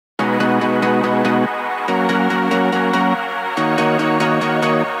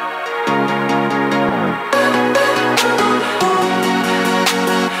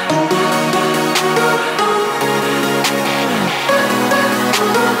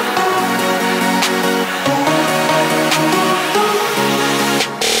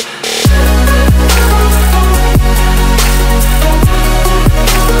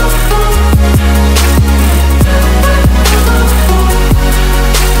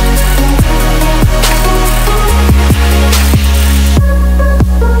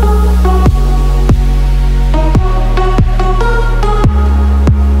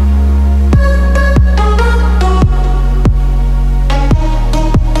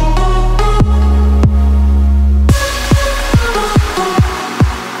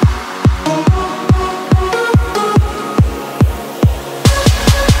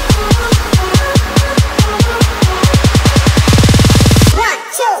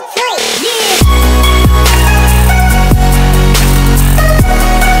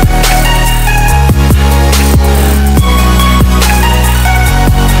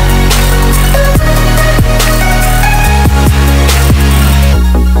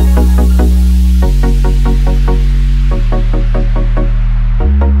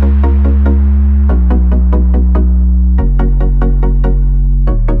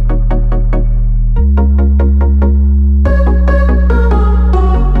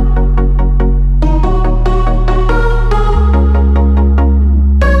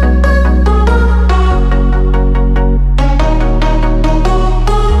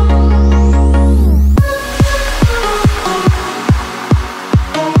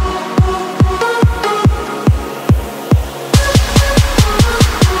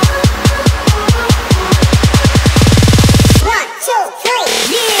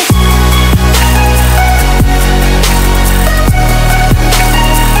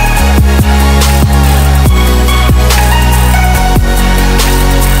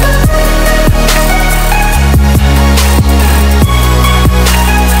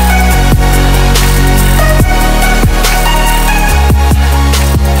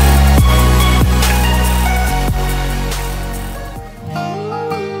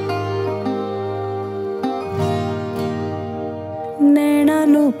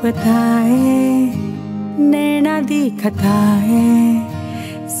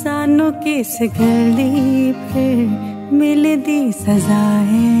सानू किस गली फिर मिलदी सजा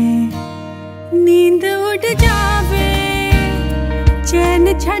है। नींद उड़ जावे चैन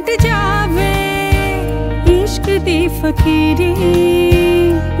छट जावे इश्क दी फकीरी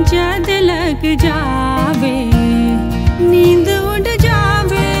जद लग जावे। नींद उड़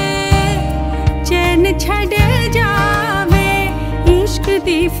जावे चैन छट जावे इश्क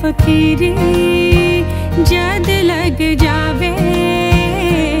दी फकीरी जद लग जावे।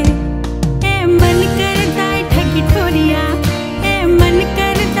 ए मन करदा है ठगी ठोरिया ए मन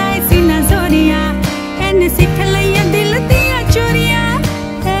करदा है सीना जोरिया एन सिख लिया दिल दिया चोरिया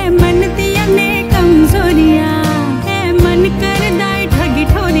ए मन दिया ने कमजोरिया। ए मन करदा है ठगी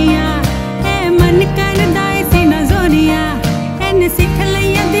ठोरिया ए मन करदा है सीना जोरिया एन सिख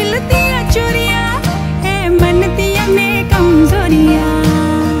लिया दिल दिया चोरिया ए मन दिया ने कमजोरिया।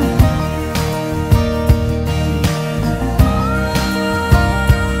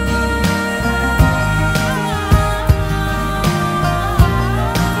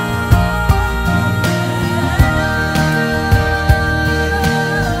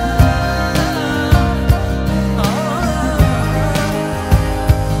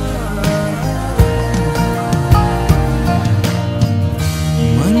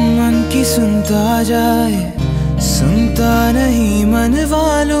 सुनता जाए सुनता नहीं मन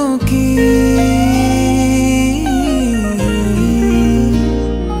वालों की।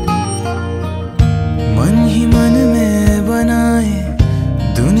 मन ही मन में बनाए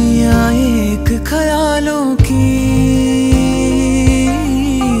दुनिया एक ख्यालों की।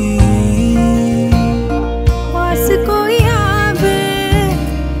 पास कोई आवे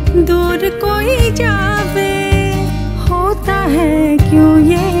दूर कोई जावे होता है क्यों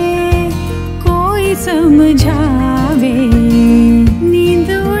ये समझावे। नींद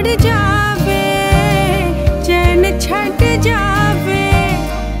उड़ जावे चैन छट जावे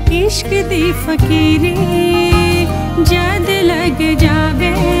इश्क दी फकीरी जद लग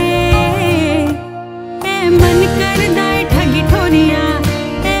जावे। ए मन